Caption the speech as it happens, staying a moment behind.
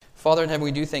Father in heaven,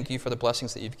 we do thank you for the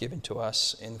blessings that you've given to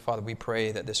us. And Father, we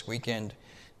pray that this weekend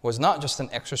was not just an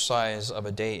exercise of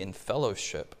a day in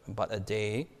fellowship, but a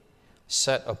day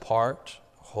set apart,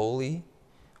 holy,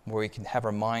 where we can have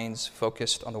our minds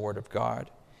focused on the Word of God.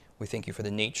 We thank you for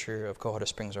the nature of Cohota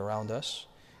Springs around us.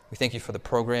 We thank you for the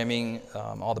programming,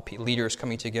 all the leaders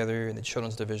coming together in the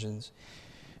children's divisions.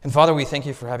 And Father, we thank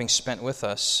you for having spent with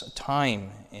us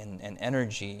time and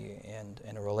energy and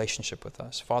a relationship with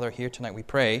us. Father, here tonight we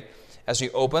pray, as we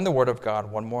open the Word of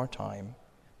God one more time,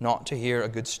 not to hear a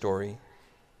good story,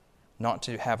 not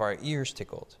to have our ears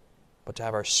tickled, but to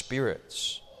have our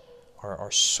spirits,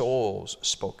 our souls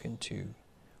spoken to,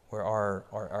 where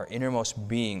our innermost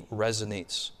being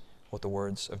resonates with the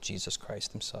words of Jesus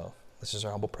Christ himself. This is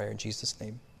our humble prayer in Jesus'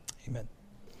 name. Amen.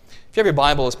 If you have your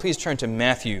Bibles, please turn to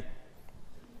Matthew.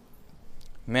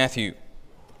 Matthew.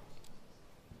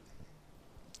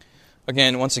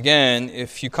 Once again,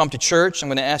 if you come to church, I'm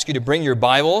going to ask you to bring your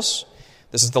Bibles.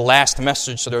 This is the last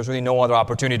message, so there's really no other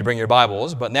opportunity to bring your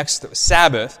Bibles. But next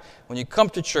Sabbath, when you come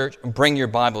to church, bring your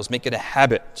Bibles. Make it a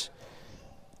habit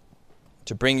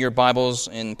to bring your Bibles,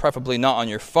 and preferably not on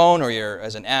your phone or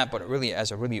as an app, but really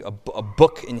as a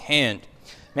book in hand.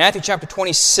 Matthew chapter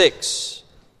 26.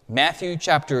 Matthew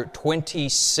chapter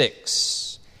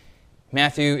 26.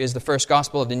 Matthew is the first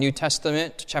gospel of the New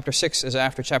Testament. Chapter 6 is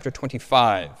after chapter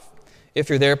 25. If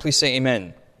you're there, please say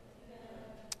amen.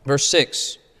 Verse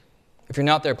 6. If you're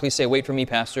not there, please say, wait for me,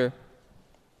 Pastor.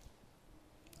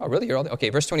 Oh, really? You're all there? Okay,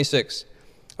 verse 26.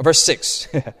 Verse 6.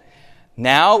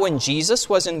 Now when Jesus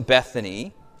was in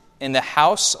Bethany, in the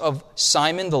house of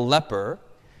Simon the leper,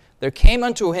 there came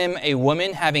unto him a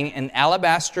woman having an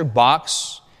alabaster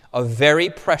box of very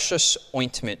precious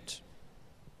ointment.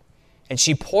 And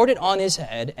she poured it on his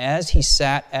head as he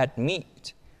sat at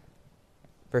meat.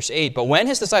 Verse 8, but when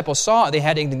his disciples saw it, they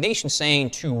had indignation, saying,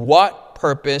 to what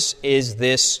purpose is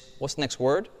this, what's the next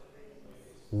word?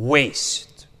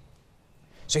 Waste.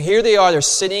 So here they are, they're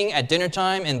sitting at dinner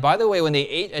time, and by the way, when they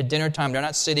ate at dinner time, they're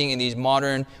not sitting in these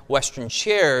modern Western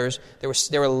chairs.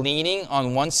 They were leaning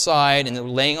on one side and they were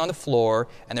laying on the floor,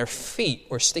 and their feet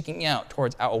were sticking out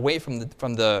away from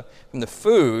the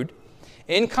food.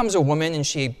 In comes a woman, and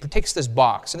she takes this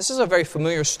box. And this is a very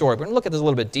familiar story. We're going to look at this a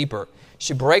little bit deeper.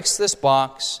 She breaks this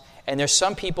box, and there's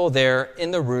some people there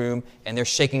in the room, and they're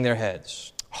shaking their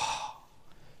heads.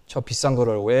 저 비싼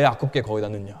거를 왜 아깝게 거기다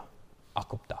넣냐?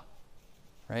 아깝다.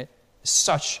 Right?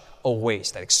 Such a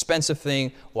waste. That expensive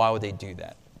thing, why would they do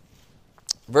that?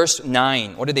 Verse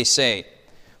 9, what did they say?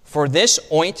 For this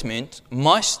ointment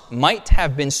might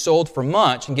have been sold for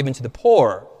much and given to the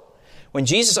poor. When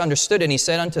Jesus understood it, he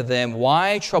said unto them,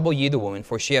 why trouble ye the woman?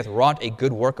 For she hath wrought a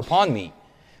good work upon me.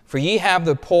 For ye have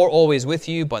the poor always with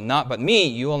you, but me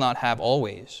you will not have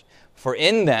always. For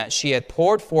in that she hath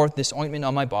poured forth this ointment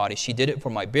on my body, she did it for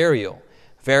my burial.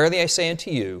 Verily I say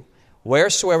unto you,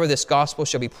 wheresoever this gospel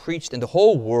shall be preached in the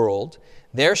whole world,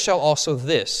 there shall also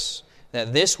this,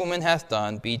 that this woman hath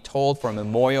done, be told for a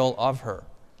memorial of her.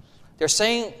 They're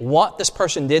saying what this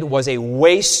person did was a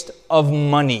waste of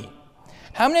money.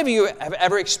 How many of you have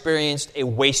ever experienced a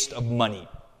waste of money?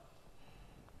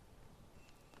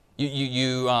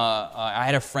 I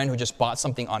had a friend who just bought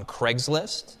something on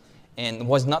Craigslist and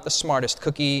was not the smartest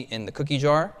cookie in the cookie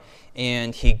jar.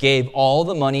 And he gave all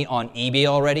the money on eBay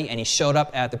already, and he showed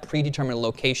up at the predetermined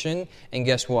location, and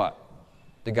guess what?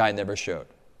 The guy never showed.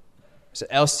 It's an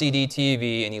LCD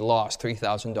TV, and he lost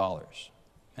 $3,000.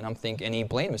 And I'm thinking, and he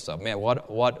blamed himself. Man,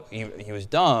 he was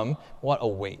dumb. What a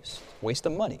waste. Waste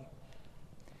of money.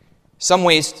 Some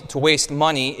ways to waste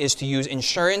money is to use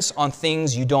insurance on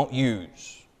things you don't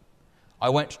use. I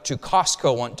went to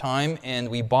Costco one time, and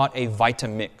we bought a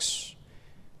Vitamix.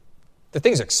 The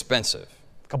thing's expensive.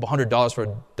 A couple $100 for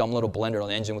a dumb little blender on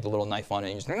the engine with a little knife on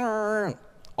it. And just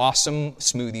awesome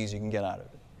smoothies you can get out of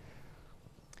it.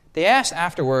 They asked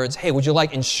afterwards, hey, would you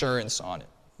like insurance on it?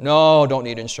 No, don't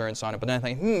need insurance on it. But then I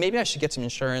think, maybe I should get some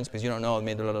insurance because you don't know.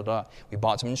 We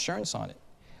bought some insurance on it.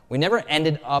 We never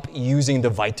ended up using the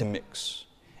Vitamix.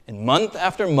 And month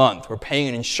after month, we're paying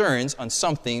an insurance on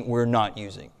something we're not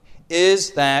using.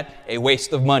 Is that a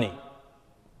waste of money?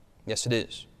 Yes, it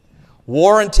is.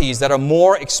 Warranties that are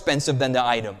more expensive than the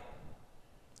item.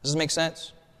 Does this make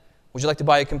sense? Would you like to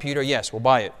buy a computer? Yes, we'll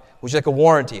buy it. Would you like a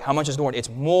warranty? How much is the warranty? It's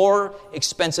more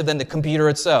expensive than the computer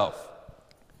itself.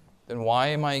 Then why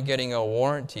am I getting a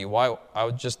warranty? Why I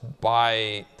would just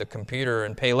buy the computer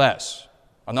and pay less.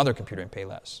 Another computer and pay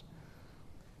less.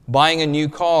 Buying a new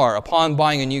car. Upon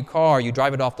buying a new car, you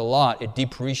drive it off the lot. It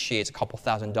depreciates a couple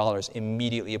 $1,000s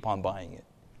immediately upon buying it.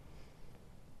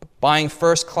 Buying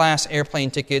first-class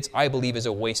airplane tickets, I believe, is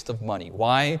a waste of money.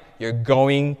 Why? You're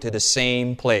going to the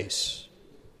same place.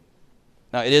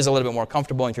 Now, it is a little bit more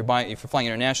comfortable. If you're flying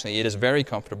internationally, it is very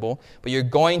comfortable. But you're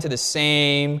going to the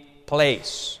same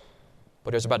place.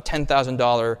 But there's about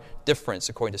 $10,000 difference,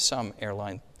 according to some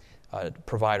airline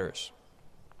providers.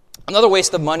 Another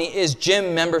waste of money is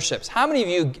gym memberships. How many of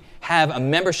you have a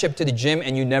membership to the gym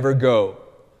and you never go?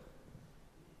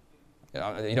 You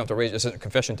don't have to raise, this isn't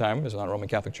confession time. This is not a Roman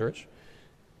Catholic church.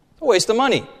 It's a waste of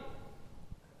money.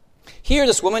 Here,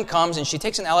 this woman comes and she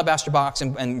takes an alabaster box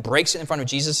and breaks it in front of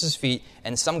Jesus' feet,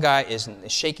 and some guy is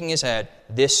shaking his head.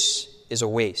 This is a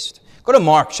waste. Go to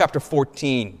Mark chapter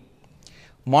 14.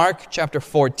 Mark chapter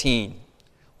 14.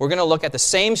 We're going to look at the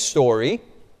same story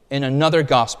in another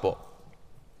gospel.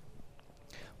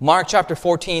 Mark chapter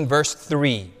 14, verse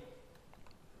 3.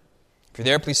 If you're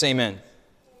there, please say amen.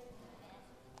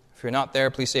 If you're not there,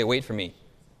 please say, wait for me.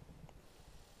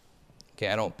 Okay,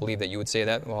 I don't believe that you would say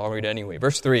that. Well, I'll read it anyway.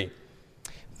 Verse 3.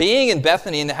 Being in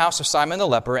Bethany in the house of Simon the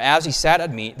leper, as he sat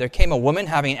at meat, there came a woman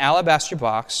having an alabaster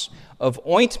box of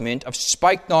ointment of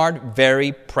spikenard,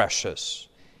 very precious.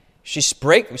 She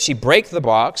brake the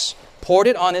box, poured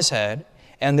it on his head,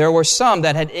 and there were some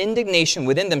that had indignation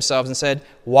within themselves and said,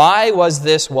 why was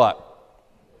this what?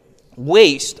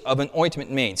 Waste of an ointment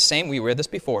made. Same, we read this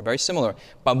before, very similar.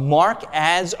 But Mark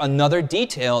adds another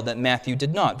detail that Matthew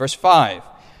did not. Verse 5.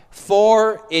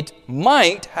 For it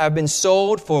might have been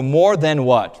sold for more than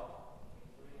what?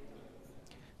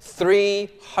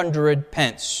 300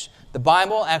 pence. The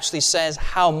Bible actually says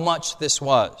how much this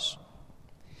was.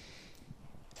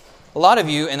 A lot of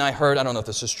you, and I don't know if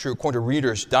this is true, according to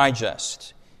Reader's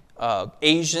Digest,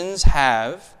 Asians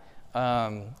have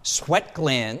sweat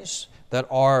glands that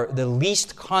are the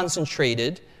least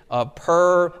concentrated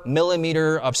per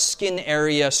millimeter of skin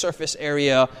area, surface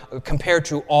area, compared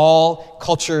to all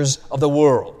cultures of the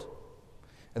world.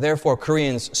 Therefore,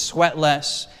 Koreans sweat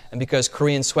less, and because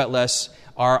Koreans sweat less,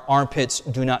 our armpits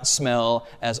do not smell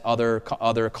as other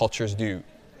cultures do.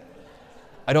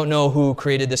 I don't know who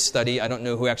created this study. I don't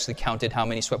know who actually counted how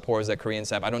many sweat pores that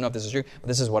Koreans have. I don't know if this is true, but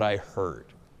this is what I heard.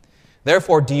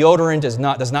 Therefore, deodorant does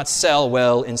not sell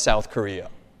well in South Korea.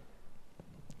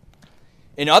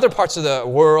 In other parts of the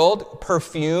world,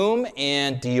 perfume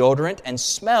and deodorant and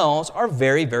smells are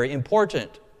very, very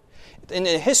important. In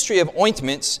the history of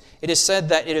ointments, it is said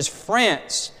that it is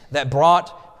France that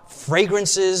brought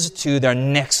fragrances to their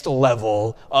next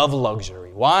level of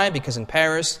luxury. Why? Because in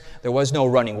Paris, there was no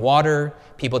running water.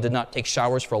 People did not take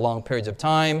showers for long periods of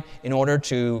time. In order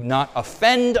to not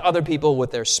offend other people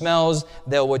with their smells,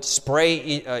 they would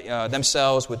spray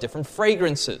themselves with different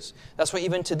fragrances. That's why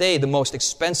even today, the most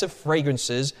expensive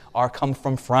fragrances come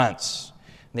from France.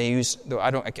 They use,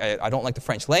 I don't like the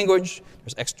French language.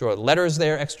 There's extra letters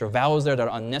there, extra vowels there that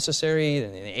are unnecessary.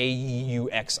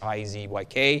 A-U-X-I-Z-Y-K.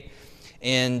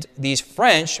 And these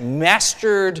French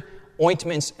mastered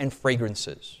ointments and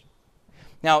fragrances.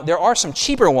 Now, there are some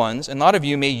cheaper ones, and a lot of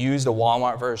you may use the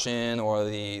Walmart version or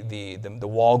the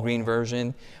Walgreen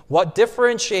version. What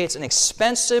differentiates an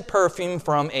expensive perfume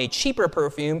from a cheaper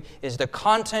perfume is the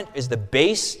content, is the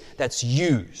base that's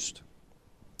used.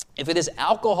 If it is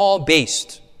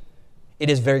alcohol-based, it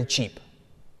is very cheap.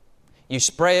 You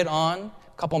spray it on,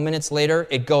 a couple minutes later,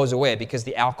 it goes away because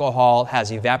the alcohol has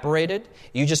evaporated.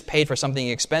 You just paid for something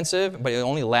expensive, but it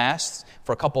only lasts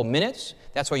for a couple minutes.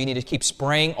 That's why you need to keep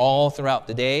spraying all throughout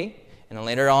the day. And then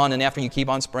later on and after, you keep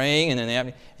on spraying.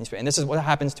 And this is what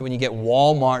happens to when you get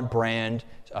Walmart brand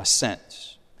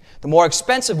scents. The more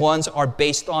expensive ones are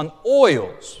based on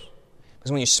oils.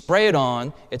 Because when you spray it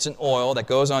on, it's an oil that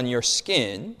goes on your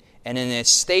skin, and then it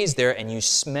stays there, and you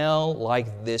smell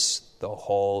like this the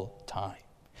whole time.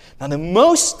 Now, the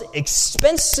most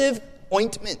expensive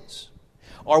ointments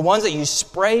are ones that you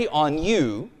spray on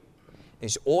you,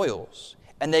 these oils,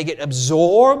 and they get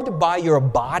absorbed by your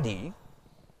body,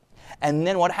 and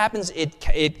then what happens, it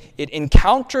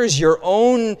encounters your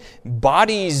own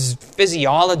body's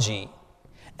physiology,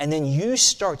 and then you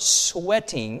start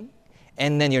sweating,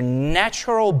 and then your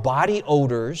natural body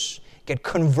odors get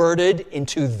converted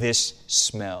into this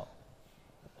smell.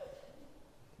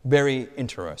 Very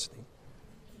interesting.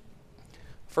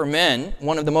 For men,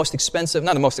 one of the most expensive,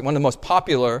 one of the most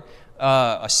popular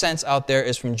scents out there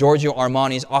is from Giorgio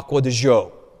Armani's Acqua di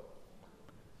Gio.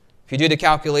 If you do the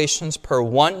calculations per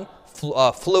one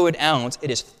fluid ounce, it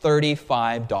is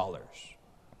 $35.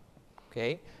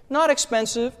 Okay, not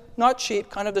expensive, not cheap,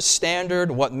 kind of the standard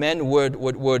what men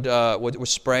would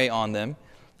spray on them.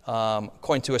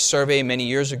 According to a survey many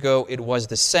years ago, it was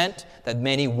the scent that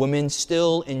many women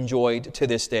still enjoyed to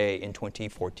this day in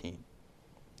 2014.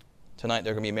 Tonight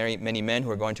there are going to be many men who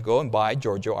are going to go and buy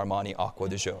Giorgio Armani Acqua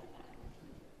di Gio.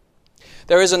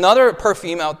 There is another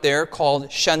perfume out there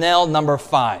called Chanel No.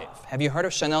 5. Have you heard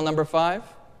of Chanel No. 5?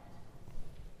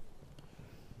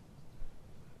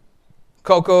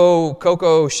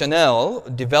 Coco Chanel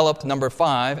developed No.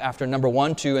 5 after No.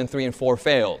 1, 2, and 3, and 4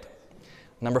 failed.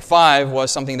 No. 5 was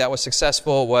something that was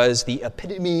successful, was the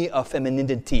epitome of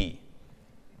femininity.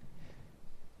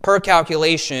 Per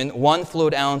calculation, 1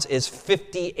 fluid ounce is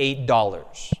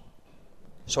 $58.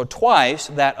 So twice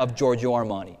that of Giorgio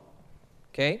Armani.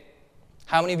 Okay?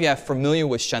 How many of you are familiar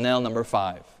with Chanel No.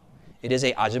 5? It is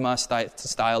a ajima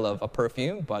style of a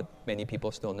perfume, but many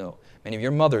people still know. Many of your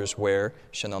mothers wear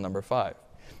Chanel No. 5.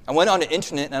 I went on the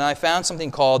internet and I found something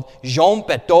called Jean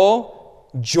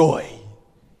Petot Joy.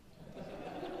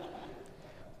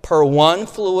 Per 1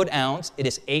 fluid ounce, it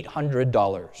is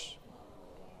 $800.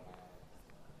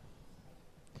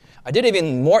 I did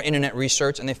even more internet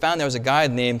research, and they found there was a guy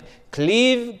named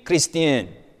Clive Christian,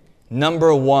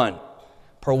 No. 1.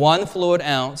 Per 1 fluid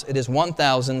ounce, it is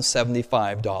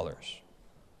 $1,075.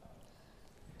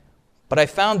 But I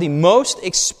found the most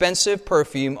expensive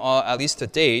perfume, at least to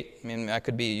date. I mean, that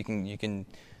could be, you can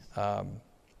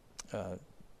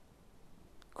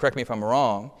correct me if I'm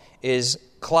wrong, is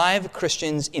Clive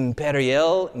Christian's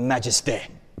Imperial Majesté.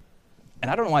 And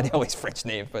I don't know why they always French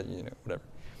names, but whatever.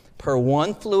 Per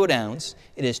 1 fluid ounce,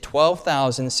 it is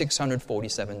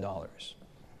 $12,647.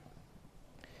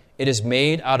 It is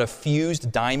made out of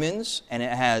fused diamonds, and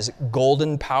it has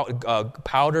golden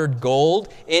powdered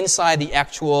gold inside the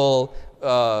actual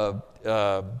the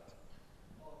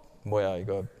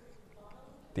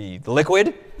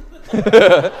liquid.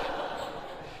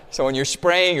 So when you're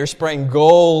spraying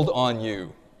gold on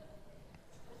you.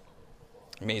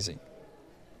 Amazing.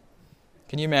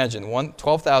 Can you imagine?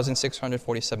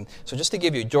 $12,647. So just to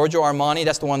give you, Giorgio Armani,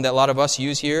 that's the one that a lot of us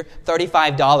use here,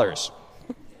 $35.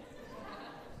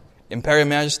 Imperial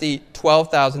Majesty,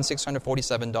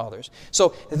 $12,647.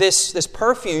 So this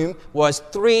perfume was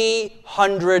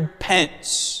 300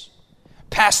 pence.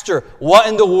 Pastor, what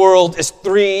in the world is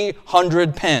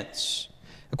 300 pence?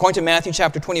 According to Matthew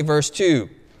chapter 20, verse 2,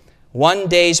 1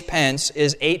 day's pence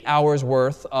is 8 hours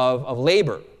worth of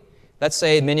labor. Let's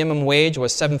say minimum wage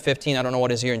was $7.15. I don't know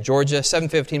what is here in Georgia.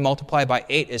 $7.15 multiplied by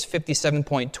 8 is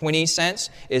 57.20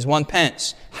 cents, is 1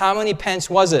 pence. How many pence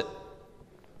was it?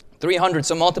 300.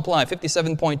 So multiply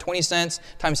 57.20 cents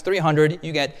times 300,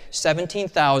 you get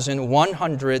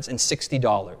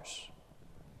 $17,160.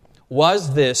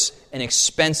 Was this an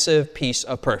expensive piece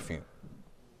of perfume?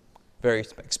 Very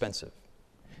expensive.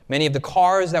 Many of the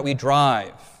cars that we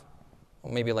drive,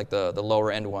 or maybe like the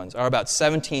lower end ones, are about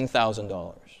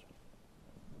 $17,000.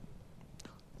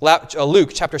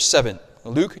 Luke chapter 7.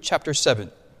 Luke chapter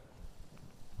 7.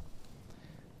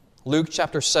 Luke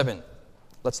chapter 7.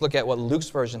 Let's look at what Luke's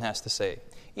version has to say.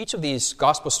 Each of these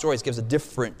gospel stories gives a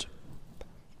different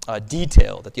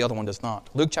detail that the other one does not.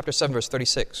 Luke chapter 7, verse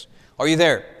 36. Are you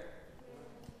there?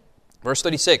 Verse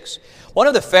 36. One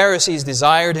of the Pharisees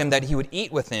desired him that he would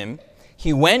eat with him.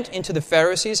 He went into the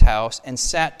Pharisee's house and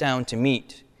sat down to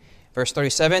meat. Verse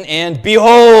 37. And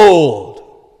behold,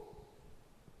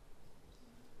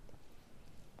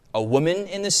 a woman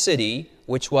in the city,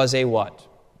 which was a what?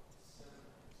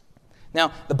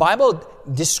 Now, the Bible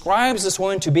describes this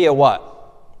woman to be a what?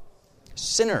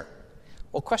 Sinner.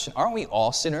 Well, question, aren't we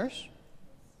all sinners?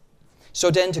 So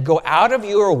then to go out of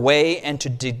your way and to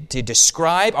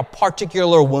describe a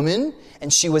particular woman,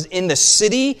 and she was in the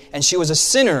city, and she was a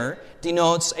sinner,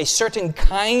 denotes a certain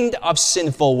kind of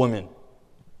sinful woman. Do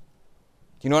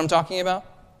you know what I'm talking about?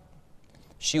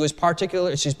 She's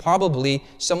probably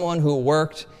someone who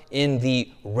worked in the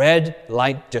red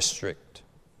light district.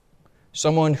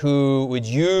 Someone who would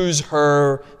use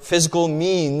her physical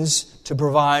means to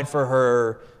provide for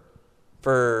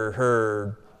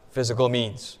her physical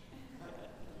means.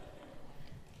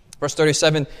 Verse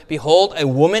 37, behold, a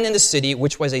woman in the city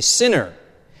which was a sinner,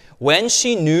 when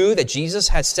she knew that Jesus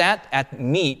had sat at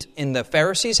meat in the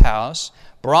Pharisee's house,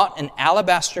 brought an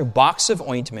alabaster box of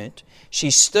ointment. She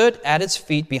stood at its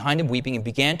feet behind him weeping and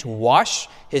began to wash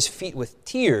his feet with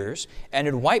tears and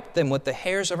had wiped them with the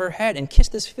hairs of her head and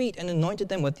kissed his feet and anointed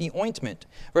them with the ointment.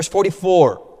 Verse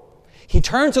 44, he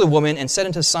turned to the woman and said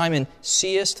unto Simon,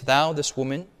 seest thou this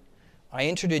woman? I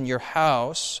entered in your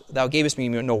house. Thou gavest me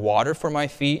no water for my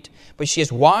feet, but she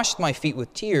has washed my feet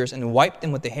with tears and wiped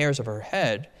them with the hairs of her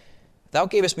head. Thou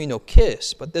gavest me no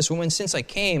kiss, but this woman, since I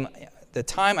came, the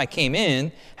time I came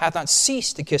in, hath not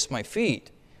ceased to kiss my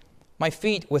feet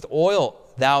with oil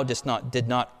thou did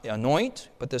not anoint,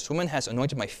 but this woman has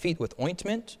anointed my feet with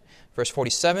ointment. Verse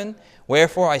 47,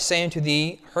 wherefore I say unto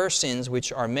thee, her sins,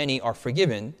 which are many, are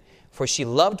forgiven, for she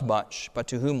loved much, but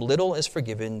to whom little is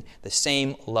forgiven, the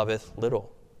same loveth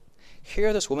little.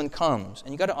 Here this woman comes,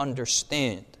 and you got to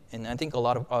understand, and I think a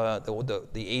lot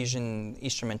of the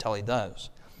Eastern mentality does.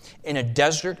 In a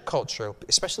desert culture,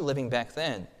 especially living back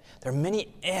then, there are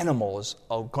many animals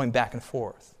going back and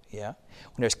forth. Yeah,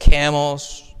 when there's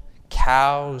camels,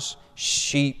 cows,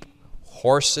 sheep,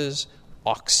 horses,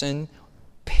 oxen,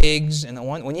 pigs, and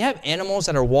when you have animals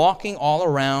that are walking all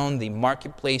around the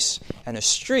marketplace and the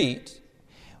street,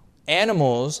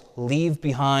 animals leave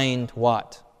behind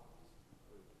what?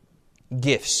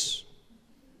 Gifts.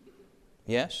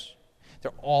 Yes?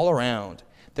 They're all around.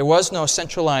 There was no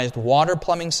centralized water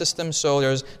plumbing system, so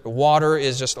the water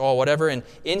is just whatever. And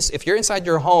if you're inside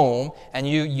your home and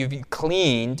you've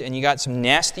cleaned and you got some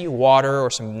nasty water or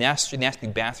some nasty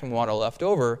bathroom water left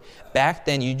over, back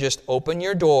then you just open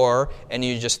your door and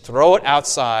you just throw it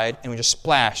outside and we just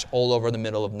splash all over the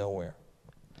middle of nowhere.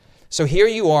 So here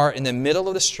you are in the middle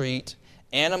of the street,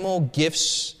 animal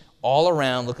gifts all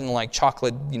around, looking like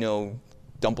chocolate,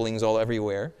 dumplings all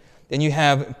everywhere. Then you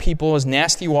have people's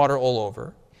nasty water all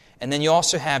over. And then you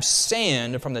also have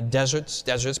sand from the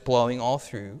deserts blowing all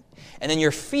through. And then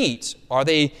your feet, are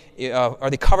they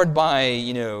covered by,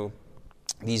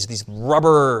 these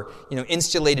rubber,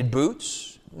 insulated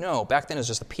boots? No, back then it was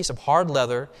just a piece of hard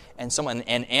leather and an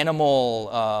animal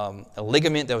a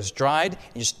ligament that was dried.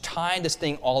 You just tied this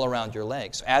thing all around your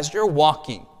legs. So as you're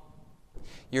walking,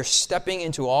 you're stepping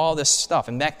into all this stuff.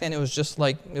 And back then it was just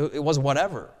like, it was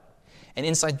whatever. And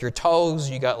inside your toes,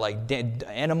 you got like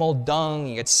animal dung,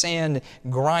 you got sand,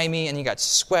 grimy, and you got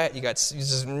sweat, and it's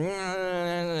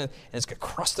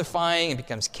crustifying, it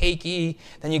becomes cakey.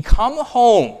 Then you come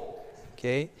home,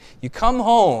 okay? You come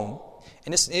home,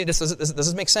 and this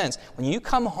doesn't make sense. When you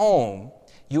come home,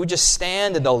 you would just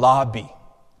stand in the lobby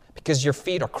because your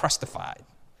feet are crustified,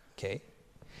 okay?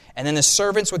 And then the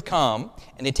servants would come,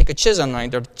 and they'd take a chisel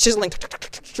knife, they're chiseling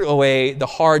away the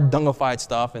hard, dungified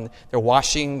stuff, and they're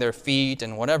washing their feet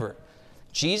and whatever.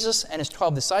 Jesus and his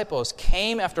 12 disciples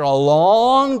came after a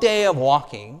long day of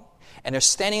walking, and they're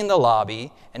standing in the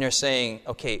lobby, and they're saying,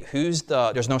 okay,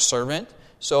 there's no servant,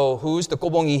 so who's the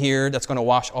kobongi here that's going to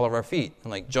wash all of our feet?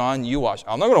 I'm like, John, you wash.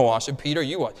 I'm not going to wash it. Peter,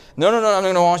 you wash. No, I'm not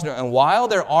going to wash it. And while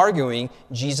they're arguing,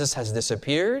 Jesus has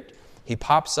disappeared. He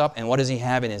pops up, and what does he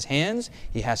have in his hands?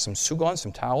 He has some sugon,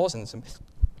 some towels, and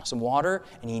some water,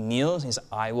 and he kneels, and he says,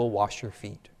 I will wash your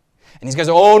feet. And these guys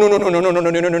are, oh, no,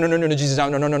 Jesus,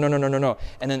 no.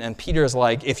 And then Peter is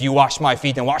like, if you wash my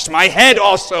feet, then wash my head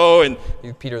also. And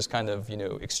Peter's kind of,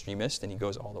 extremist, and he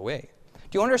goes all the way.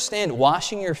 Do you understand?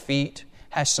 Washing your feet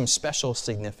has some special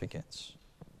significance.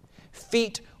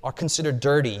 Feet are considered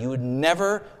dirty. You would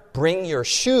never bring your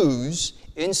shoes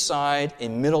inside a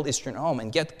Middle Eastern home.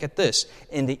 And get this,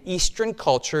 in the Eastern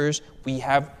cultures, we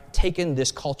have taken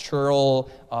this cultural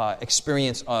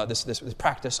experience, this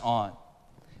practice on.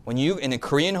 In a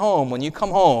Korean home, when you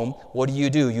come home, what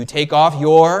do? You take off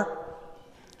your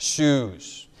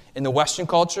shoes. In the Western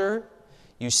culture,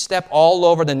 you step all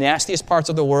over the nastiest parts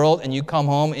of the world, and you come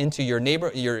home into your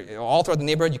all throughout the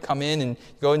neighborhood. You come in and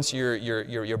go into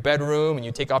your bedroom, and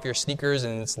you take off your sneakers,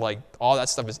 and it's like all that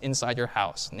stuff is inside your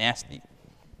house, nasty.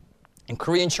 In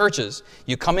Korean churches,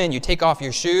 you come in, you take off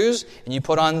your shoes, and you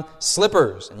put on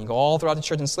slippers. And you go all throughout the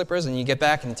church in slippers, and you get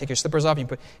back and you take your slippers off. And you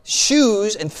put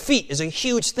shoes and feet is a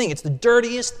huge thing. It's the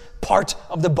dirtiest part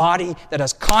of the body that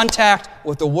has contact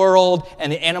with the world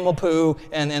and the animal poo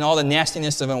and all the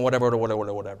nastiness of it,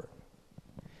 whatever.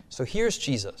 So here's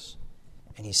Jesus,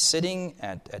 and he's sitting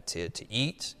to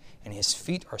eat, and his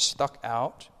feet are stuck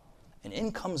out, and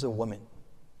in comes a woman.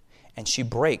 And she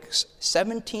breaks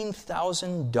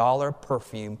 $17,000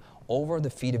 perfume over the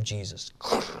feet of Jesus.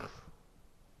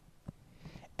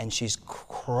 And she's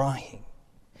crying.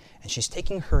 And she's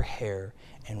taking her hair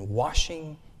and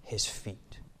washing his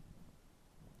feet.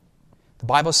 The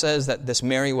Bible says that this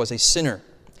Mary was a sinner.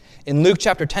 In Luke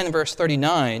chapter 10, verse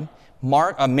 39,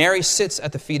 Mary sits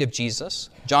at the feet of Jesus.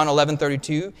 John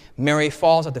 11:32, Mary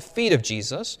falls at the feet of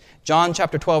Jesus. John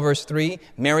chapter 12, verse 3,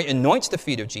 Mary anoints the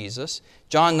feet of Jesus.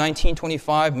 John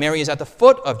 19:25, Mary is at the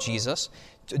foot of Jesus.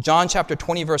 John chapter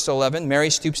 20, verse 11,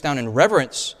 Mary stoops down in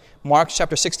reverence. Mark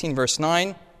chapter 16, verse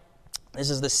 9,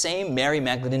 this is the same Mary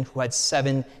Magdalene who had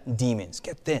 7 demons.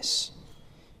 Get this.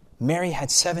 Mary had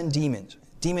 7 demons.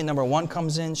 Demon number 1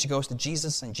 comes in. She goes to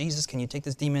Jesus, and Jesus, can you take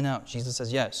this demon out? Jesus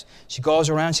says, yes. She goes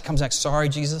around. She comes back, sorry,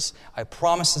 Jesus. I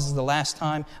promise this is the last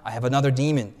time. I have another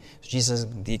demon. So Jesus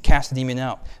casts the demon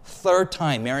out. 3rd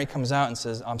time, Mary comes out and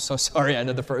says, I'm so sorry. I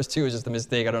know the first 2 is just a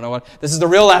mistake. I don't know what. This is the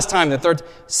real last time. The 3rd.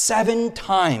 7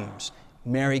 times,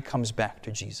 Mary comes back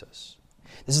to Jesus.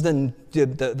 This is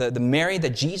the Mary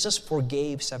that Jesus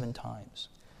forgave 7 times.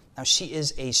 Now, she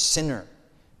is a sinner.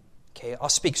 Okay, I'll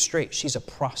speak straight. She's a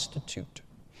prostitute.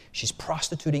 She's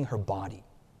prostituting her body.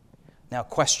 Now,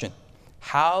 question.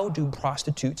 How do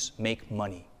prostitutes make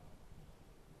money?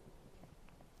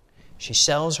 She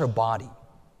sells her body.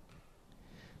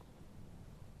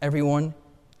 Everyone,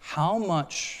 how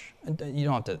much, you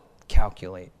don't have to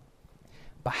calculate,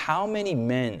 but how many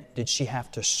men did she have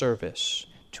to service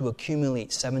to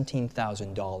accumulate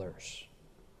 $17,000?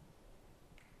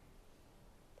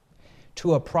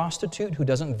 To a prostitute who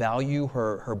doesn't value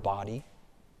her body,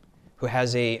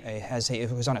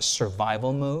 who's on a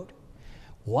survival mode,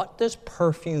 what does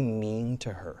perfume mean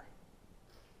to her?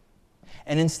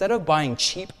 And instead of buying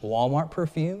cheap Walmart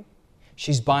perfume,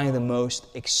 she's buying the most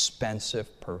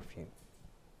expensive perfume.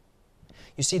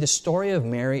 You see, the story of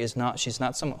Mary she's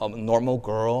not some normal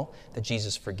girl that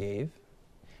Jesus forgave.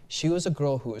 She was a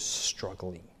girl who was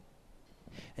struggling.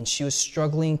 And she was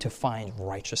struggling to find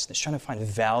righteousness, trying to find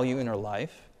value in her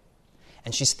life.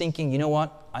 And she's thinking, you know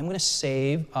what? I'm going to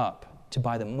save up to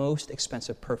buy the most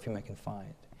expensive perfume I can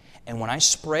find. And when I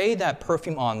spray that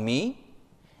perfume on me,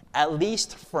 at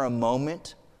least for a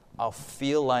moment, I'll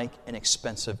feel like an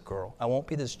expensive girl. I won't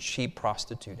be this cheap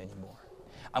prostitute anymore.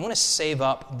 I'm going to save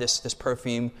up this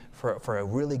perfume for a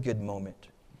really good moment.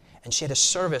 And she had to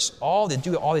service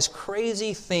do all these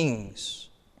crazy things.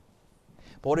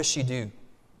 But what does she do?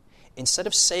 Instead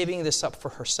of saving this up for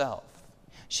herself,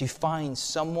 she finds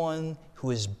someone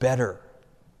who is better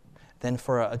than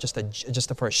for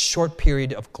a short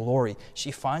period of glory.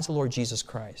 She finds the Lord Jesus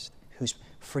Christ, who's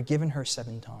forgiven her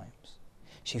 7 times.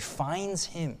 She finds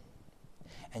him,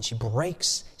 and she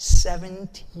breaks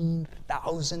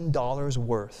 $17,000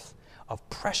 worth of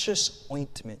precious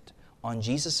ointment on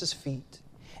Jesus' feet.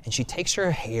 And she takes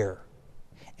her hair,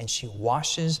 and she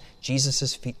washes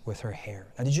Jesus' feet with her hair.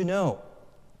 Now, did you know?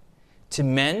 To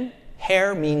men,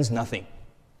 hair means nothing.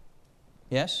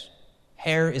 Yes?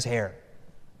 Hair is hair.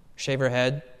 Shave her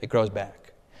head, it grows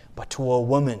back. But to a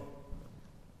woman,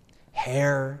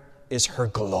 hair is her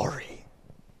glory.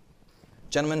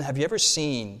 Gentlemen, have you ever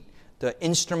seen the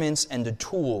instruments and the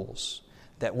tools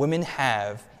that women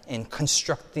have in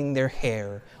constructing their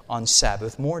hair on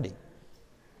Sabbath morning?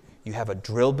 You have a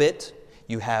drill bit,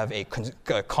 you have a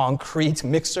concrete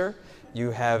mixer,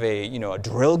 you have a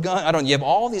drill gun. You have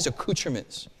all these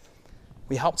accoutrements.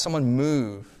 We helped someone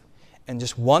move, and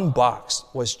just one box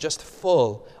was just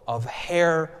full of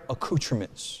hair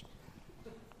accoutrements.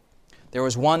 There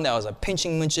was one that was a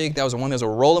pinching majig, there was one that was a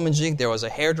roller majig, there was a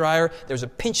hair dryer, there was a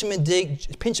pinching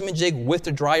majig with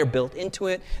the dryer built into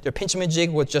it, there was a pinching majig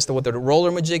with the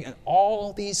roller majig, and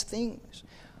all these things.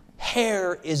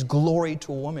 Hair is glory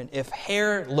to a woman. If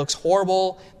hair looks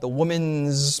horrible, the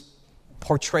woman's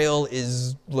portrayal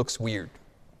looks weird.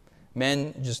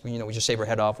 Men, we just shave our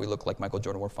head off, we look like Michael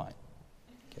Jordan, we're fine.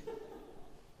 Okay.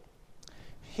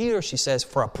 Here she says,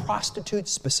 for a prostitute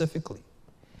specifically,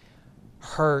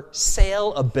 her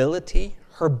sale ability,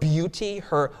 her beauty,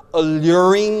 her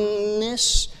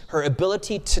alluringness, her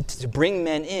ability to bring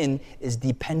men in is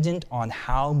dependent on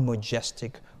how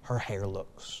majestic her hair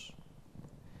looks.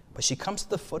 But she comes to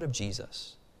the foot of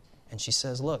Jesus and she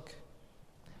says, look,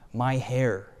 my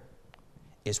hair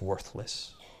is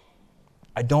worthless.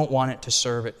 I don't want it to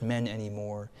serve men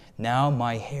anymore. Now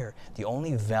my hair, the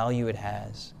only value it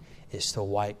has is to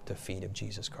wipe the feet of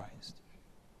Jesus Christ.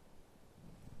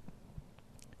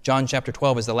 John chapter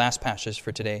 12 is the last passage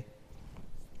for today.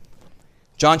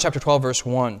 John chapter 12, verse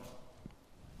 1.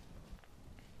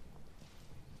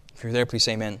 If you're there, please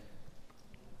say amen.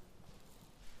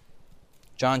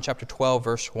 John chapter 12,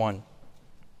 verse 1.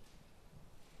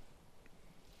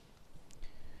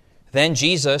 Then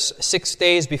Jesus, 6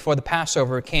 days before the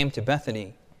Passover, came to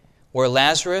Bethany, where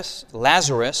Lazarus,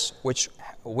 which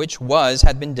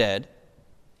had been dead,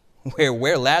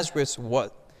 where Lazarus was,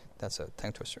 that's a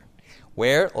tongue twister.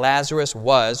 Where Lazarus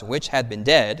was, which had been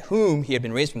dead, whom he had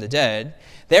been raised from the dead,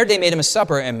 there they made him a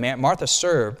supper, and Martha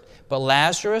served. But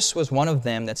Lazarus was one of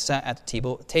them that sat at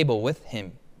the table with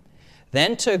him.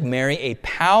 Then took Mary a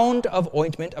pound of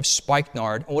ointment of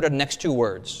spikenard. And what are the next 2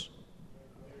 words?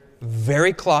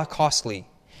 Very costly.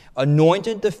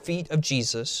 Anointed the feet of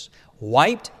Jesus,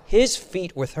 wiped his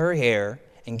feet with her hair,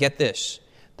 and get this,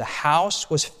 the house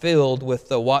was filled with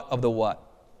the what of the what?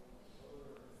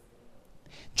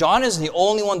 John is the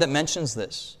only one that mentions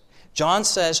this. John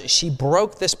says she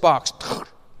broke this box,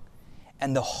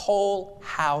 and the whole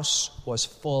house was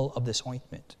full of this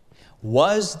ointment.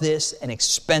 Was this an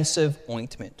expensive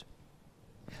ointment?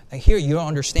 Now here you don't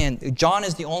understand. John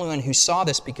is the only one who saw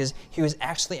this because he was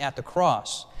actually at the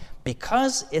cross.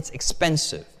 Because it's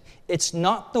expensive, it's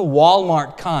not the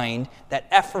Walmart kind that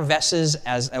effervesces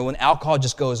as when alcohol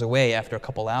just goes away after a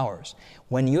couple hours.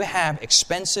 When you have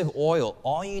expensive oil,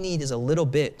 all you need is a little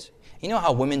bit. You know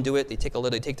how women do it? They take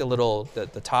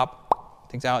the top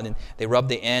things out, and then they rub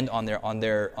the end on their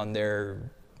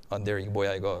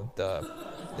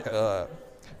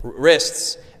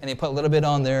wrists, and they put a little bit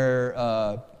on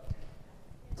their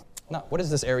what is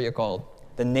this area called?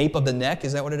 The nape of the neck,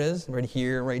 is that what it is? Right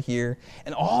here.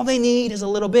 And all they need is a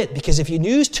little bit, because if you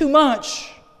use too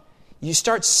much,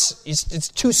 it's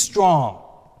too strong.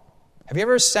 Have you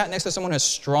ever sat next to someone who has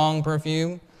strong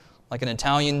perfume? Like an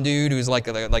Italian dude who's like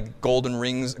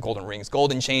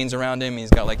golden chains around him. He's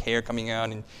got like hair coming out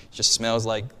and just smells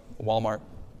like Walmart.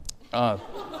 All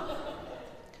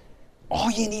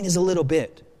you need is a little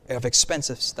bit of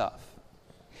expensive stuff.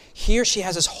 Here she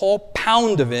has this whole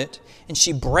pound of it, and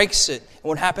she breaks it. And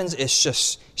what happens is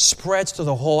just spreads to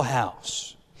the whole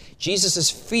house.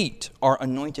 Jesus' feet are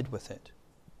anointed with it.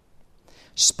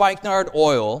 Spikenard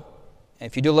oil,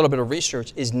 if you do a little bit of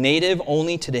research, is native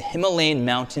only to the Himalayan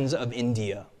mountains of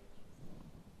India.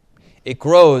 It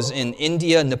grows in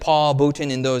India, Nepal,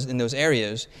 Bhutan, in those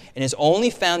areas, and is only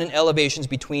found in elevations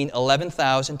between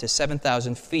 11,000 to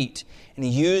 7,000 feet, and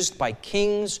used by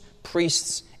kings,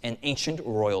 priests, and ancient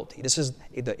royalty. This is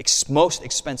the most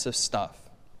expensive stuff.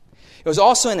 It was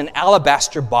also in an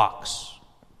alabaster box.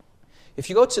 If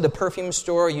you go to the perfume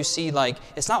store, you see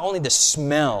it's not only the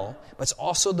smell, but it's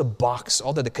also the box,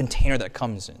 all the container that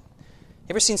comes in. You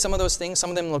ever seen some of those things? Some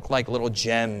of them look like little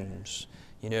gems,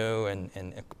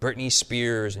 and Britney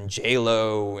Spears and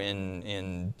J-Lo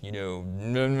and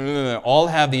all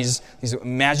have these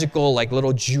magical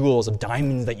little jewels of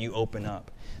diamonds that you open up.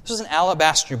 This is an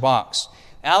alabaster box.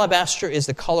 Alabaster is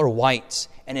the color white,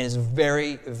 and it is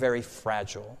very, very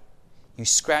fragile. You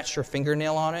scratch your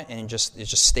fingernail on it, and it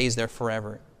just stays there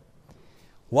forever.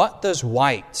 What does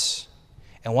white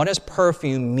and what does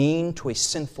perfume mean to a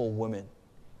sinful woman?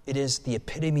 It is the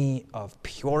epitome of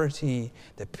purity,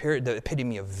 the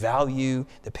epitome of value,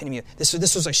 the epitome of... This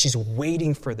was like she's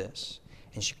waiting for this,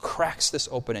 and she cracks this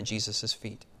open at Jesus'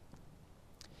 feet.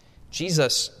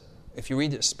 Jesus, if you read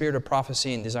the Spirit of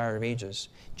Prophecy and Desire of Ages,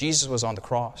 Jesus was on the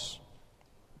cross.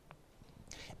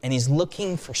 And he's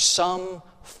looking for some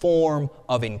form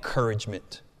of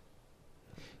encouragement.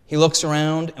 He looks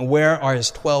around, and where are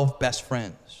his 12 best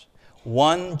friends?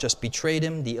 One just betrayed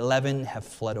him, the 11 have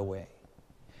fled away.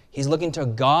 He's looking to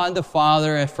God the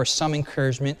Father for some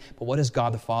encouragement, but what does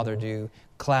God the Father do?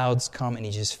 Clouds come, and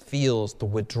he just feels the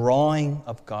withdrawing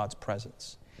of God's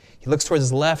presence. He looks towards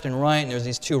his left and right, and there's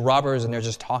these two robbers, and they're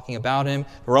just talking about him.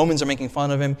 The Romans are making fun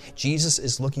of him. Jesus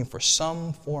is looking for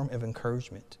some form of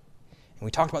encouragement. And we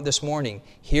talked about this morning.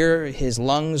 Here, his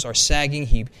lungs are sagging.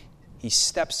 He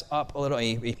steps up a little.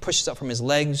 He pushes up from his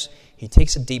legs. He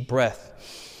takes a deep breath.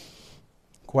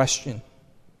 Question,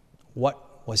 what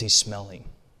was he smelling?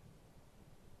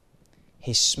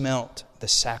 He smelt the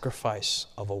sacrifice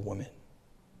of a woman.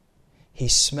 He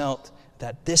smelt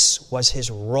that this was his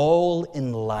role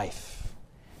in life,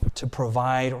 to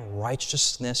provide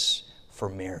righteousness for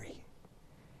Mary.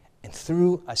 And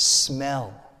through a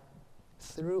smell,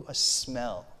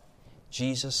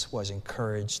 Jesus was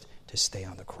encouraged to stay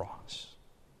on the cross.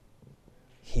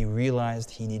 He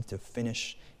realized he needed to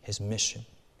finish his mission,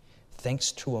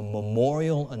 thanks to a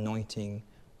memorial anointing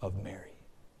of Mary.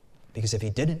 Because if he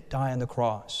didn't die on the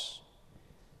cross,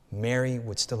 Mary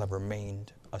would still have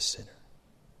remained a sinner.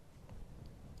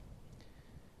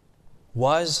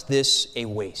 Was this a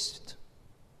waste?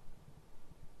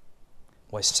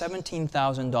 Was $17,000,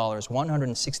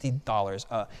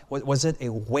 $160, was it a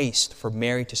waste for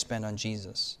Mary to spend on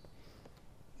Jesus?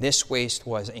 This waste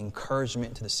was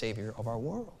encouragement to the Savior of our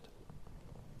world.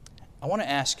 I want to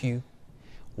ask you,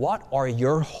 what are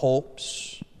your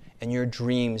hopes and your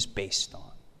dreams based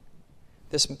on?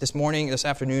 This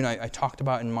afternoon, I talked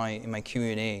about in my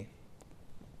Q&A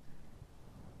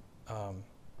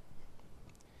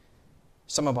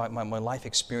some of my life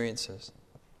experiences.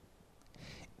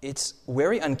 It's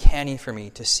very uncanny for me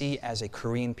to see as a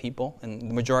Korean people, and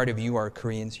the majority of you are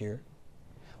Koreans here,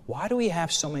 why do we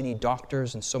have so many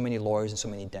doctors and so many lawyers and so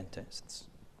many dentists?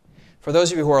 For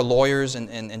those of you who are lawyers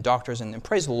and doctors, and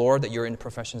praise the Lord that you're in the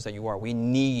professions that you are, we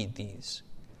need these.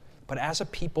 But as a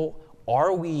people,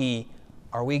 are we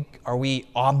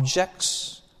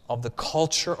objects of the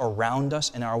culture around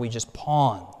us, and are we just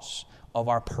pawns of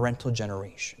our parental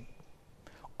generation?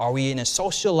 Are we in a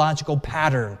sociological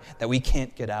pattern that we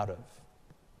can't get out of?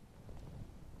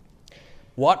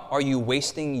 What are you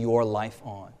wasting your life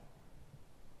on?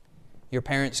 Your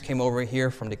parents came over here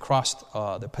they crossed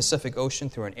the Pacific Ocean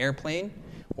through an airplane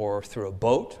or through a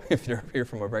boat, if you're here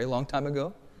from a very long time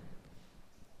ago.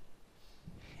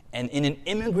 And in an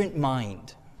immigrant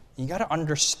mind, you got to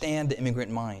understand the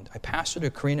immigrant mind. I pastored a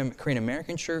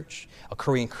Korean-American church, a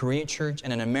Korean church,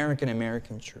 and an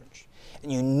American church.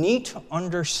 And you need to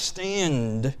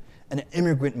understand an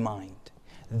immigrant mind.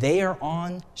 They are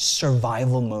on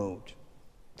survival mode.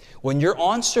 When you're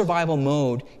on survival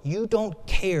mode, you don't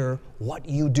care what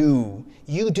you do.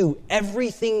 You do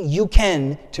everything you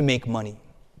can to make money.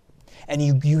 And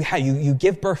you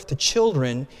give birth to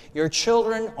children. Your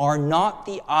children are not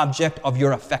the object of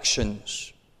your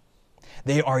affections.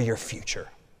 They are your future.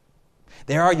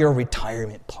 They are your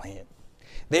retirement plan.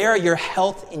 They are your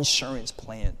health insurance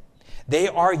plan. They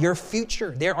are your future.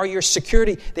 They are your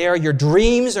security. They are your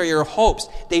dreams or your hopes.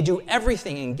 They do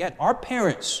everything. And our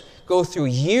parents go through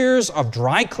years of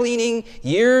dry cleaning,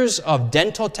 years of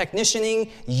dental technicianing,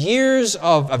 years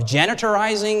of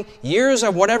janitorizing, years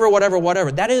of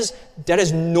whatever. That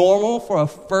is normal for a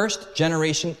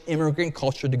first-generation immigrant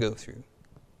culture to go through.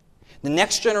 The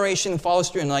next generation follows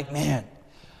through and like, man,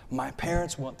 my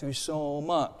parents went through so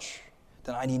much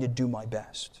that I need to do my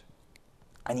best.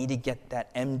 I need to get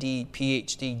that MD,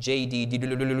 PhD,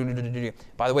 JD.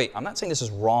 By the way, I'm not saying this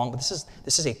is wrong, but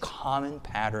this is a common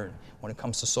pattern when it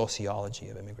comes to sociology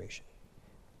of immigration.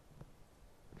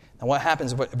 Now what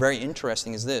happens, what very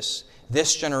interesting is this.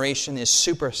 This generation is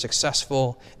super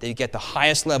successful. They get the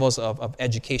highest levels of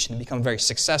education. They become very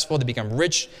successful. They become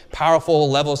rich, powerful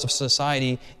levels of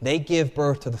society. They give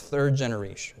birth to the third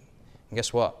generation. And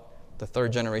guess what? The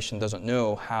third generation doesn't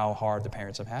know how hard the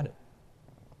parents have had it.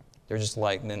 They're just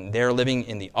they're living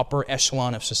in the upper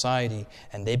echelon of society,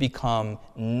 and they become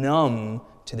numb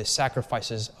to the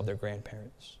sacrifices of their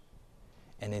grandparents.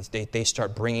 And they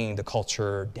start bringing the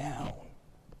culture down.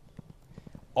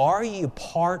 Are you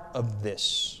part of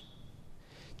this?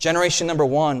 Generation number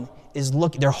one is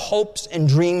their hopes and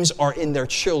dreams are in their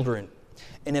children.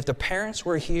 And if the parents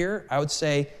were here, I would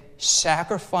say,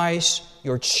 sacrifice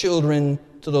your children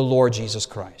to the Lord Jesus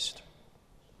Christ.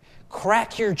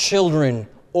 Crack your children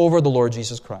over the Lord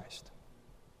Jesus Christ.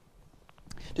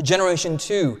 To generation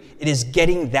two, it is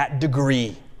getting that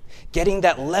degree, getting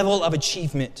that level of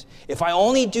achievement. If I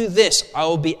only do this, I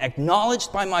will be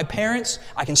acknowledged by my parents.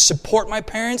 I can support my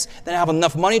parents. Then I have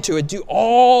enough money to do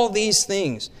all these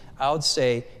things. I would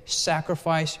say,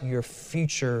 sacrifice your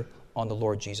future on the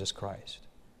Lord Jesus Christ.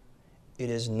 It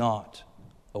is not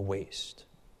a waste.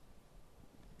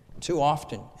 Too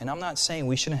often, and I'm not saying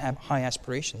we shouldn't have high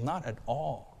aspirations, not at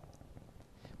all.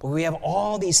 But we have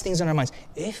all these things in our minds.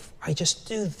 If I just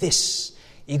do this,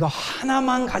 이거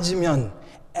하나만 가지면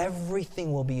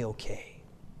everything will be okay.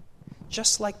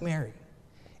 Just like Mary.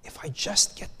 If I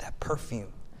just get that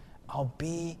perfume, I'll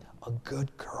be a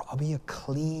good girl. I'll be a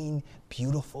clean,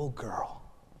 beautiful girl.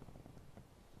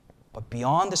 But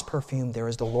beyond this perfume, there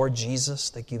is the Lord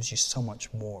Jesus that gives you so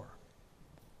much more.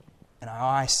 And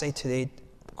I say today,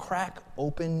 crack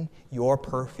open your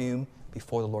perfume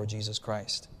before the Lord Jesus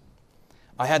Christ.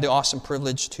 I had the awesome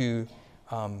privilege to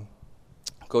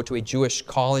go to a Jewish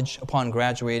college upon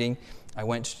graduating. I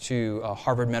went to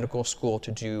Harvard Medical School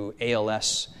to do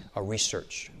ALS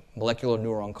research, molecular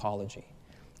neuro-oncology.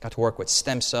 Got to work with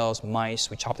stem cells,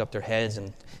 mice. We chopped up their heads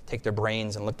and take their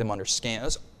brains and look them under scan. It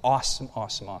was awesome.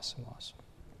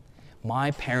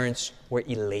 My parents were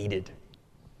elated.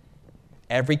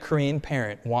 Every Korean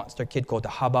parent wants their kid to go to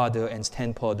Harvard and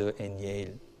Stanford and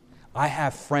Yale. I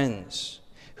have friends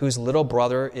whose little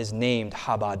brother is named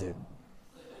Harvard.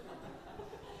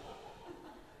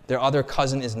 Their other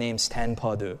cousin is named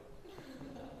Stanford.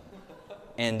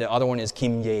 And the other one is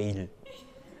Kim Yale.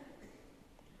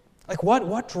 Like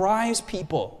what drives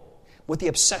people with the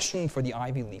obsession for the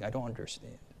Ivy League? I don't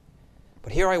understand.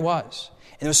 But here I was.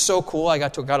 And it was so cool. I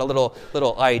got a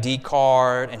little ID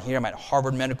card, and here I'm at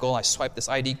Harvard Medical. I swipe this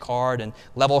ID card, and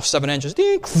level 7 inches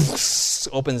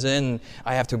opens in.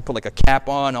 I have to put like a cap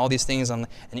on, all these things. And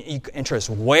you enter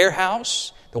this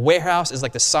warehouse. The warehouse is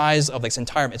like the size of this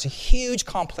entire. It's a huge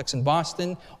complex in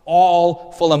Boston,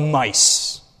 all full of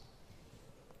mice.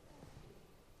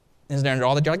 And they're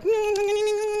all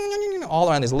all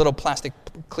around these little plastic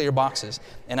clear boxes.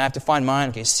 And I have to find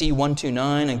mine,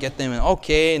 C129, and get them,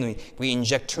 and we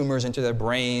inject tumors into their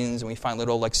brains, and we find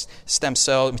little stem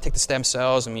cells. We take the stem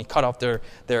cells, and we cut off their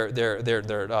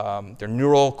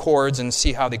neural cords and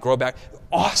see how they grow back.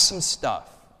 Awesome stuff.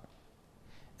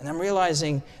 And I'm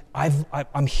realizing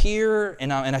I'm here,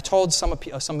 and I told some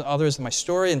others my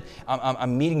story, and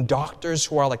I'm meeting doctors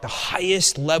who are like the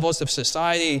highest levels of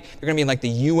society. They're going to be like the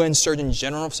UN Surgeon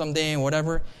General someday and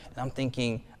whatever. And I'm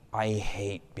thinking, I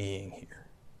hate being here.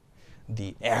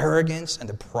 The arrogance and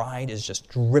the pride is just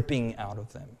dripping out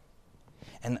of them.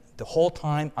 And the whole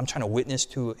time, I'm trying to witness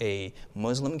to a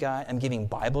Muslim guy. I'm giving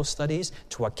Bible studies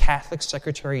to a Catholic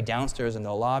secretary downstairs in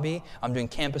the lobby. I'm doing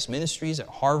campus ministries at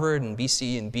Harvard and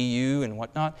BC and BU and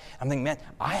whatnot. I'm thinking, man,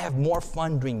 I have more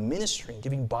fun doing ministry and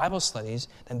giving Bible studies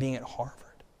than being at Harvard.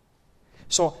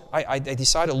 So I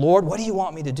decided, Lord, what do you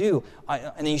want me to do?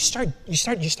 And then you start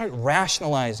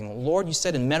rationalizing. Lord, you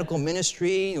said in medical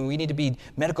ministry, we need to be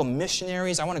medical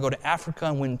missionaries. I want to go to Africa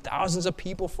and win thousands of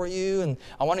people for you. And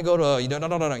I want to go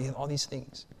to, all these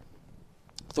things.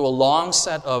 Through a long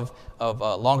set of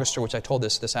longer story, which I told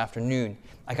this afternoon,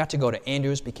 I got to go to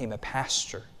Andrews, became a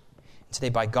pastor. And today,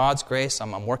 by God's grace,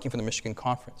 I'm working for the Michigan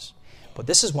Conference. But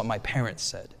this is what my parents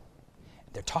said.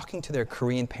 They're talking to their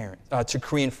Korean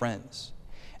friends.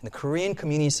 And the Korean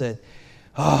community said,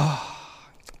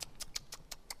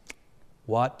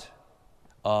 what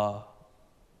a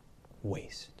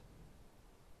waste.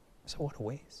 I said, what a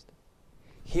waste.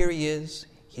 Here he is.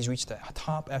 He's reached the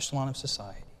top echelon of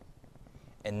society.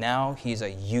 And now he's a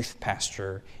youth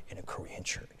pastor in a Korean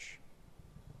church.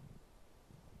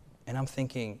 And I'm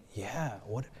thinking, yeah,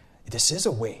 this is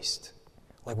a waste.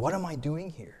 Like, what am I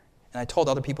doing here? And I told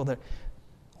other people that,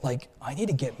 I need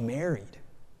to get married.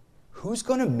 Who's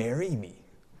going to marry me?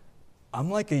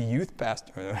 I'm like a youth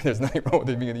pastor. There's nothing wrong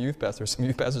with being a youth pastor. There's some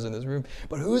youth pastors in this room.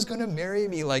 But who's going to marry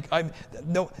me?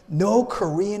 No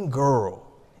Korean girl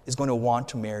is going to want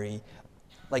to marry.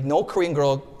 No Korean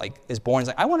girl is born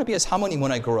I want to be as harmony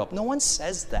when I grow up. No one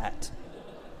says that.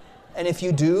 And if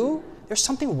you do, there's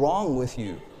something wrong with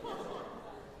you.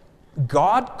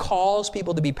 God calls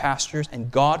people to be pastors,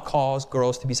 and God calls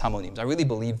girls to be harmonies. I really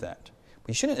believe that. But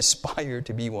you shouldn't aspire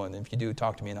to be one. If you do,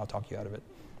 talk to me and I'll talk you out of it.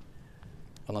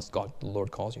 Unless the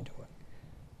Lord calls you to it.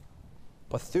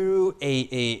 But through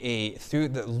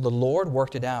the Lord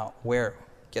worked it out where,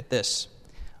 get this,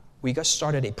 we got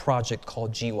started a project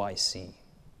called GYC.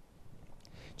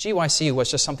 GYC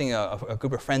was just something, a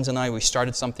group of friends and I, we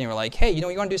started something. We're like, hey, you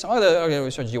want to do something? Oh, okay,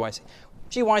 we started GYC.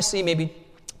 GYC, maybe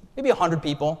 100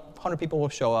 people. 100 people will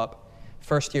show up.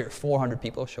 First year, 400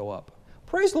 people show up.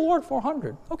 Praise the Lord,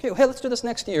 400. Okay, hey, let's do this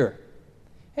next year.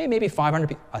 Hey, maybe 500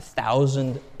 people.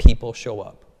 1,000 people show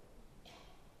up.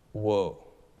 Whoa.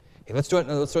 Hey, let's do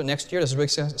it next year. This is really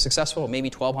successful. Maybe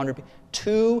 1,200 people.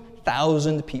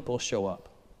 2,000 people show up.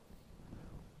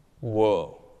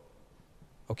 Whoa.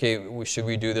 Okay, should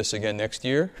we do this again next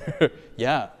year?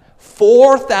 Yeah.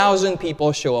 4,000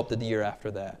 people show up the year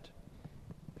after that.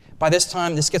 By this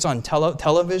time, this gets on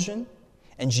television,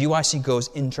 and GYC goes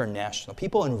international.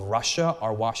 People in Russia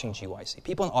are watching GYC.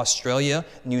 People in Australia,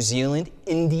 New Zealand,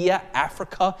 India,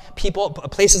 Africa,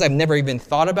 places I've never even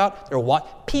thought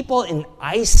about, people in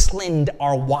Iceland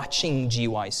are watching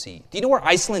GYC. Do you know where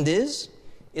Iceland is?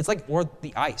 It's like where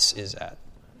the ice is at.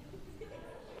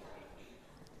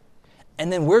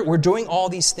 And then we're doing all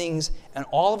these things, and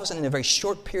all of a sudden, in a very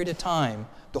short period of time,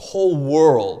 the whole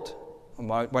world,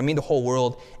 when I mean the whole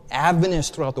world,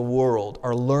 Adventists throughout the world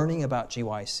are learning about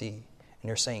GYC. And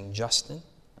they're saying, Justin,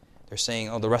 they're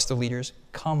saying, the rest of the leaders,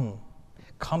 come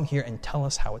here and tell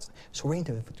us how it's. So we're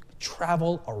going to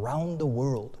travel around the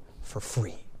world for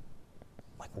free.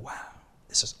 Like, wow,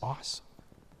 this is awesome.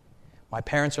 My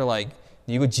parents are like,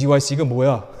 이거 GYC가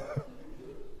뭐야?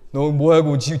 너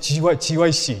뭐하고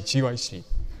GYC.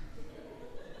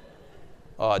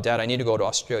 Dad, I need to go to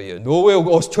Australia. 너 왜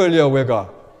오스트레일리아 왜 가?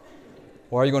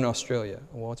 Why are you going to Australia?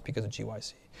 Well, it's because of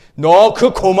GYC. 너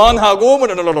그만하고.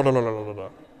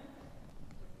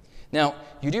 Now,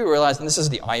 you do realize, and this is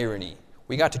the irony,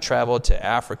 we got to travel to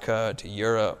Africa, to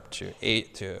Europe, to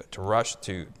Russia,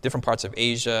 to different parts of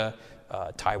Asia,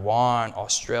 Taiwan,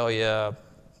 Australia,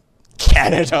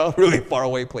 Canada, really far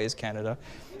away place, Canada.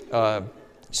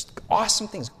 Just awesome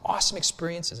things, awesome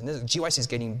experiences. And GYC is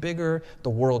getting bigger. The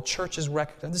world church is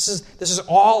recognized. This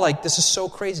is so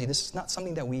crazy. This is not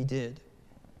something that we did.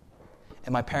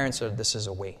 And my parents said, this is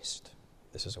a waste.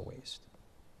 This is a waste.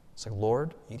 It's like,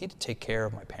 Lord, you need to take care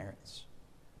of my parents.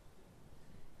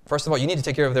 First of all, you need to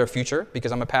take care of their future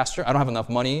because I'm a pastor. I don't have enough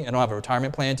money. I don't have a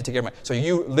retirement plan to take care of So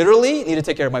you literally need to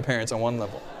take care of my parents on one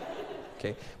level.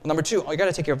 Okay. Well, number two, you got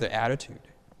to take care of their attitude.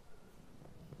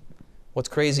 What's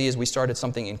crazy is we started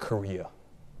something in Korea.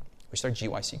 We started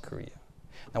GYC Korea.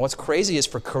 Now, what's crazy is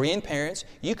for Korean parents,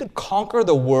 you could conquer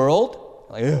the world.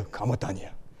 Like,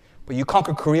 but you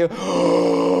conquer Korea.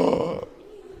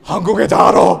 한국에 다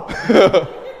알아.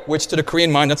 which to the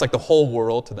Korean mind, that's like the whole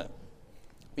world to them.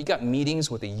 We got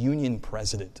meetings with the union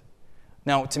president.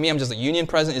 Now, to me, I'm just like, union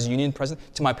president is union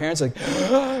president. To my parents, like,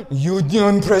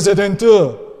 union president.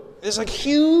 It's like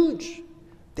huge.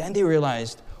 Then they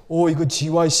realized, 이거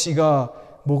GYC가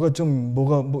뭐가 좀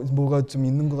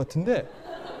있는 것 같은데?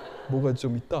 뭐가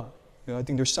좀 있다. I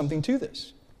think there's something to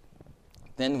this.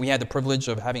 Then we had the privilege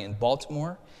of having it in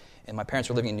Baltimore, and my parents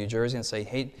were living in New Jersey, and say,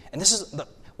 hey, and this is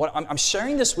what I'm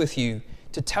sharing this with you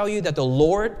to tell you that the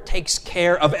Lord takes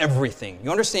care of everything.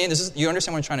 You understand? You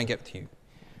understand what I'm trying to get to you.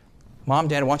 Mom,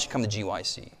 Dad, why don't you come to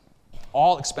GYC?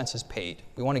 All expenses paid.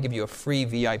 We want to give you a free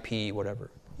VIP, whatever.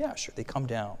 Yeah, sure. They come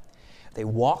down. They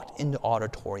walked in the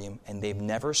auditorium, and they've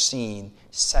never seen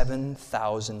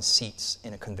 7,000 seats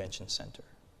in a convention center.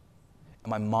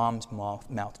 And my mom's mouth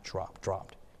dropped.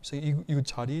 So 이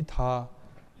자리 다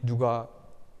누가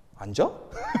앉아?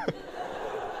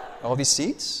 All these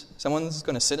seats? Someone's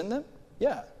going to sit in them?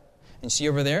 Yeah. And see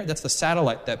over there? That's the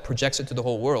satellite that projects it to the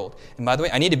whole world. And by the way,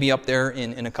 I need to be up there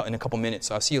in a couple minutes,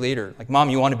 so I'll see you later. Like,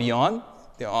 Mom, you want to be on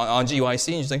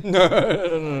GYC? And she's like,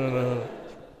 no.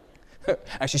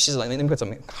 Actually, she's like, let me put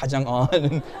some 가장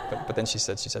on. But then she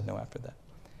said no after that.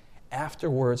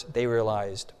 Afterwards, they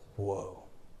realized, whoa,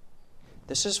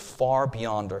 this is far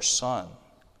beyond our son.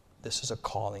 This is a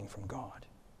calling from God.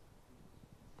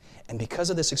 And because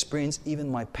of this experience, even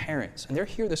my parents, and they're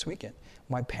here this weekend,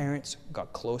 my parents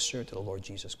got closer to the Lord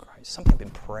Jesus Christ. Something I've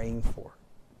been praying for.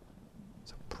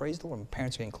 So praise the Lord, my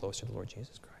parents are getting closer to the Lord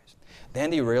Jesus Christ. Then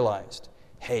they realized,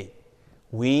 hey,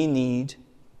 we need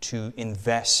to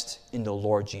invest in the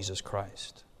Lord Jesus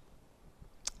Christ.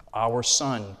 Our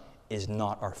son is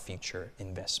not our future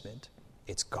investment.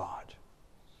 It's God.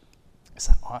 Is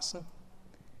that awesome?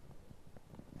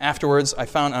 Afterwards, I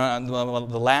found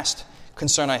the last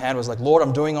concern I had was like, Lord,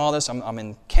 I'm doing all this. I'm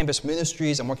in campus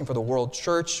ministries. I'm working for the World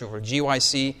Church or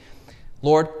GYC.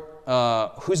 Lord,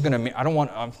 who's going to?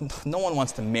 No one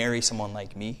wants to marry someone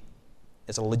like me.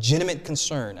 It's a legitimate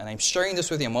concern, and I'm sharing this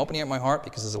with you. I'm opening up my heart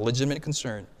because it's a legitimate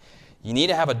concern. You need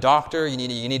to have a doctor. You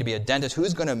need to be a dentist.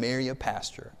 Who's going to marry a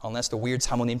pastor? Unless the weird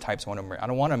사모님 types want to marry. I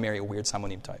don't want to marry a weird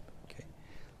사모님 type. Okay.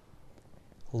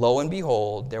 Lo and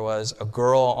behold, there was a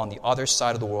girl on the other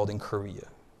side of the world in Korea.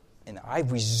 And I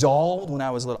resolved when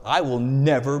I was little, I will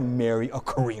never marry a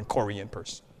Korean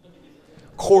person.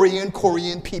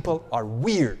 Korean people are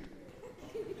weird.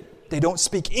 They don't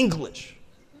speak English.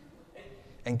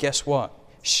 And guess what?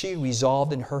 She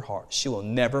resolved in her heart she will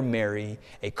never marry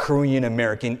a Korean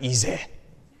American Ise.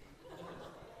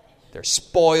 They're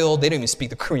spoiled. They don't even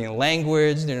speak the Korean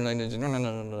language.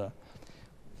 No.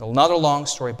 Another long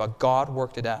story, but God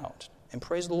worked it out. And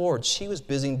praise the Lord, she was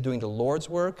busy doing the Lord's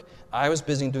work. I was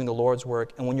busy doing the Lord's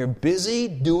work. And when you're busy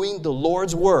doing the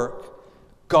Lord's work,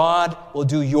 God will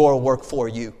do your work for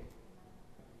you.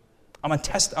 I'm a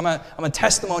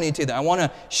testimony to that. I want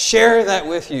to share that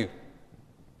with you.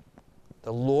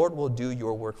 The Lord will do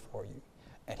your work for you.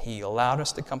 And He allowed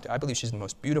us to come to, I believe she's the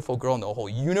most beautiful girl in the whole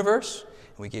universe.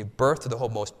 And we gave birth to the whole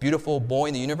most beautiful boy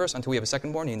in the universe until we have a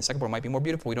second born. And the second born might be more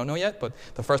beautiful. We don't know yet. But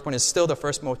the firstborn is still the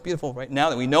first most beautiful right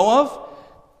now that we know of.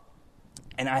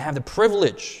 And I have the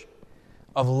privilege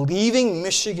of leaving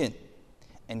Michigan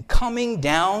and coming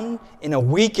down in a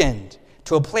weekend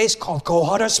to a place called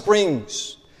Colorado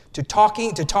Springs to talk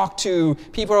to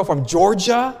people from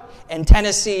Georgia and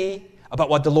Tennessee about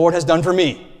what the Lord has done for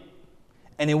me.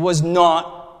 And it was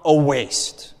not a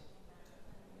waste.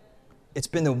 It's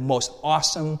been the most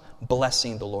awesome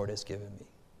blessing the Lord has given me.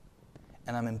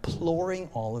 And I'm imploring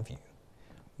all of you,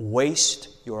 waste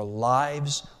your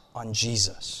lives on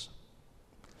Jesus.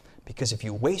 Because if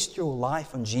you waste your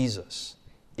life on Jesus,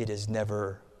 it is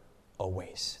never a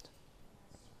waste.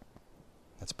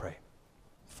 Let's pray.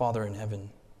 Father in heaven,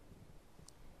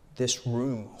 this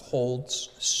room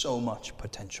holds so much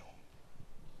potential.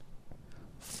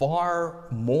 Far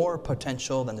more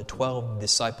potential than the 12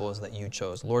 disciples that you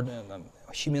chose. Lord,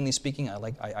 humanly speaking,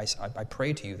 I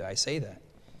pray to you that I say that.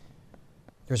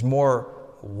 There's more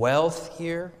wealth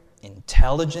here,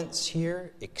 intelligence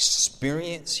here,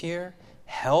 experience here,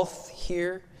 health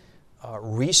here,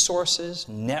 resources,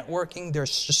 networking.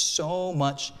 There's just so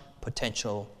much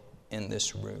potential in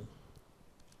this room.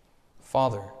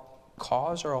 Father,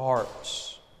 cause our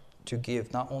hearts to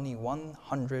give not only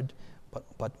 100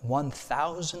 but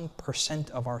 1,000%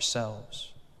 of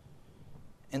ourselves.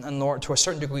 And Lord, to a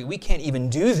certain degree, we can't even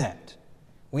do that.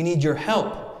 We need your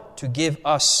help to give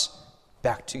us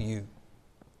back to you.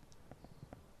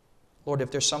 Lord,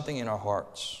 if there's something in our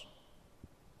hearts,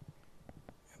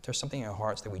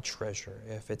 that we treasure,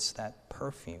 if it's that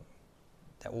perfume,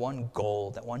 that one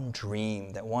goal, that one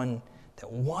dream, that one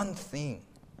thing,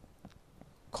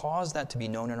 Cause that to be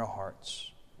known in our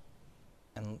hearts.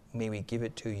 And may we give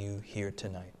it to you here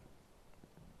tonight.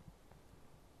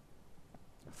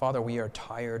 Father, we are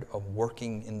tired of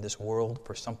working in this world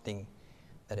for something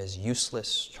that is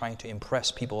useless, trying to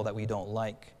impress people that we don't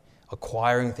like,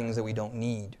 acquiring things that we don't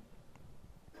need.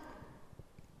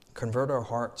 Convert our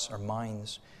hearts, our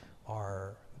minds,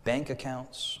 our bank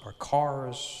accounts, our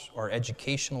cars, our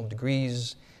educational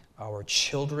degrees, our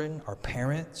children, our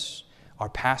parents, our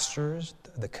pastors,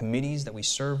 the committees that we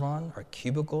serve on, our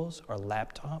cubicles, our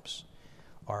laptops,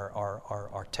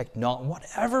 our technology,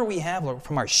 whatever we have,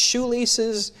 from our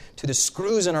shoelaces to the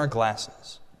screws in our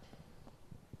glasses.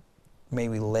 May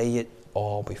we lay it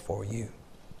all before you.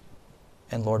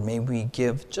 And Lord, may we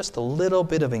give just a little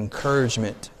bit of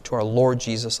encouragement to our Lord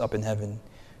Jesus up in heaven,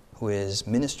 who is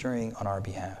ministering on our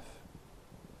behalf.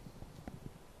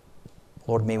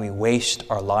 Lord, may we waste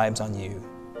our lives on you,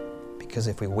 because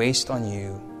if we waste on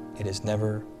you, it is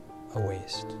never a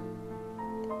waste.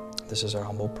 This is our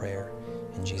humble prayer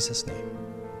in Jesus' name.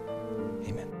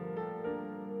 Amen.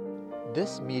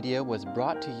 This media was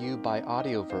brought to you by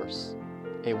Audioverse,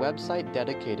 a website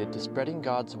dedicated to spreading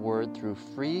God's Word through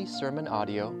free sermon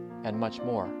audio and much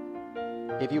more.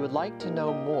 If you would like to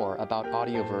know more about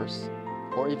Audioverse,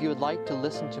 or if you would like to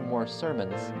listen to more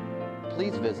sermons,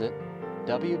 please visit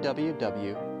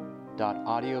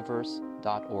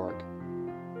www.audioverse.org.